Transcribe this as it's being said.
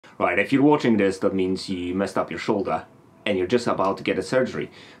Right, if you're watching this, that means you messed up your shoulder and you're just about to get a surgery.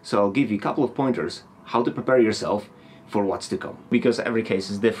 So I'll give you a couple of pointers how to prepare yourself for what's to come. Because every case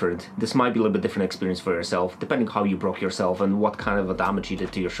is different. This might be a little bit different experience for yourself, depending how you broke yourself and what kind of a damage you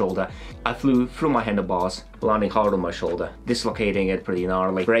did to your shoulder. I flew through my handlebars, landing hard on my shoulder, dislocating it pretty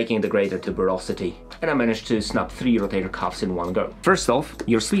gnarly, breaking the greater tuberosity, and I managed to snap 3 rotator cuffs in one go. First off,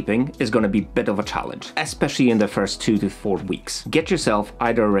 your sleeping is gonna be a bit of a challenge, especially in the first 2 to 4 weeks. Get yourself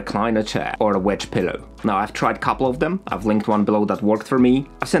either a recliner chair or a wedge pillow. Now, I've tried a couple of them. I've linked one below that worked for me.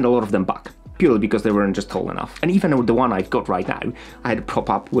 I've sent a lot of them back, purely because they weren't just tall enough. And even with the one I've got right now, I had to prop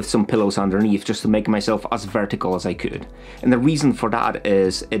up with some pillows underneath just to make myself as vertical as I could. And the reason for that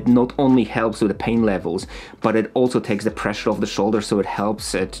is it not only helps with the pain levels, but it also takes the pressure off the shoulder, so it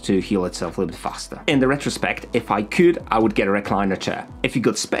helps it to heal itself a little bit faster. In the retrospect, if I could, I would get a recliner chair. If you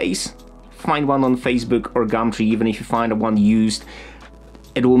got space, find one on Facebook or Gumtree. Even if you find one used,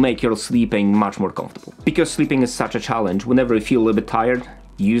 it will make your sleeping much more comfortable. Because sleeping is such a challenge, whenever you feel a little bit tired,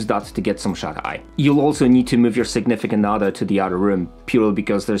 use that to get some shut-eye. You'll also need to move your significant other to the other room, purely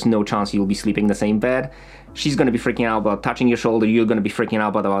because there's no chance you'll be sleeping in the same bed. She's gonna be freaking out about touching your shoulder, you're gonna be freaking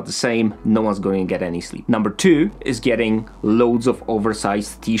out about the same, no one's going to get any sleep. Number 2 is getting loads of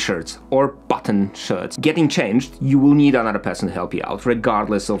oversized t-shirts or button shirts. Getting changed, you will need another person to help you out,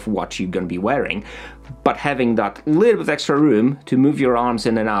 regardless of what you're gonna be wearing. But having that little bit extra room to move your arms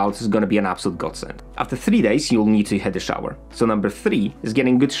in and out is gonna be an absolute godsend. After 3 days, you'll need to hit the shower. So number 3 is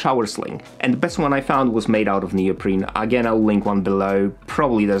getting good shower sling. And the best one I found was made out of neoprene. Again, I'll link one below.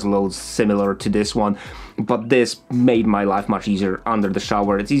 Probably there's loads similar to this one, but this made my life much easier under the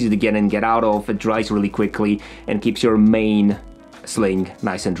shower. It's easy to get in, get out of, it dries really quickly and keeps your main sling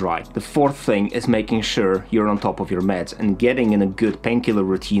nice and dry. The 4th thing is making sure you're on top of your meds, and getting in a good painkiller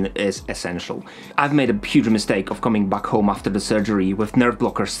routine is essential. I've made a huge mistake of coming back home after the surgery with nerve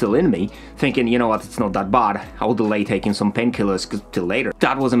blockers still in me, thinking, you know what, it's not that bad, I'll delay taking some painkillers till later.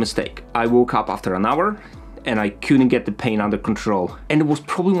 That was a mistake. I woke up after an hour and I couldn't get the pain under control, and it was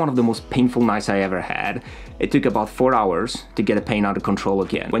probably one of the most painful nights I ever had. It took about 4 hours to get the pain under control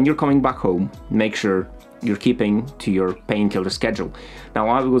again. When you're coming back home, make sure you're keeping to your painkiller schedule. Now,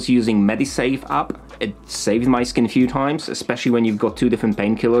 I was using MediSafe app. It saved my skin a few times, especially when you've got 2 different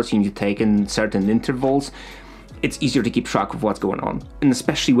painkillers you need to take in certain intervals. It's easier to keep track of what's going on. And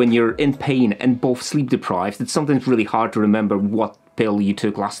especially when you're in pain and both sleep deprived, it's sometimes really hard to remember what pill you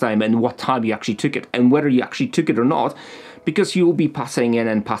took last time and what time you actually took it and whether you actually took it or not, because you'll be passing in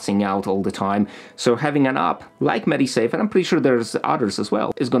and passing out all the time. So having an app like MediSafe, and I'm pretty sure there's others as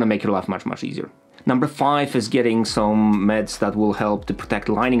well, is gonna make your life much, much easier. Number 5 is getting some meds that will help to protect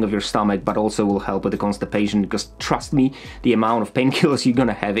the lining of your stomach, but also will help with the constipation, because trust me, the amount of painkillers you're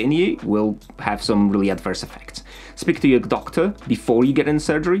gonna have in you will have some really adverse effects. Speak to your doctor before you get in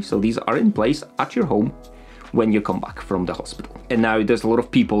surgery, so these are in place at your home when you come back from the hospital. And now there's a lot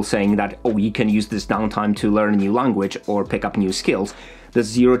of people saying that, oh, you can use this downtime to learn a new language or pick up new skills. There's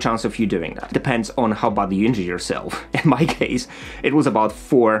 0 chance of you doing that. Depends on how badly you injure yourself. In my case, it was about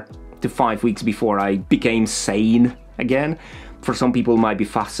 4 to 5 weeks before I became sane again. For some people it might be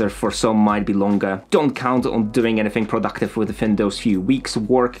faster, for some might be longer. Don't count on doing anything productive within those few weeks.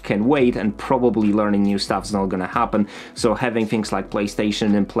 Work can wait, and probably learning new stuff is not gonna happen. So having things like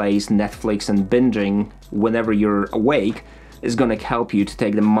PlayStation in place, Netflix, and binging whenever you're awake is gonna help you to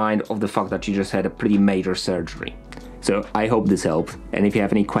take the mind off the fact that you just had a pretty major surgery. So I hope this helped, and if you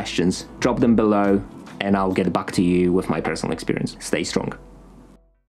have any questions, drop them below and I'll get back to you with my personal experience. Stay strong.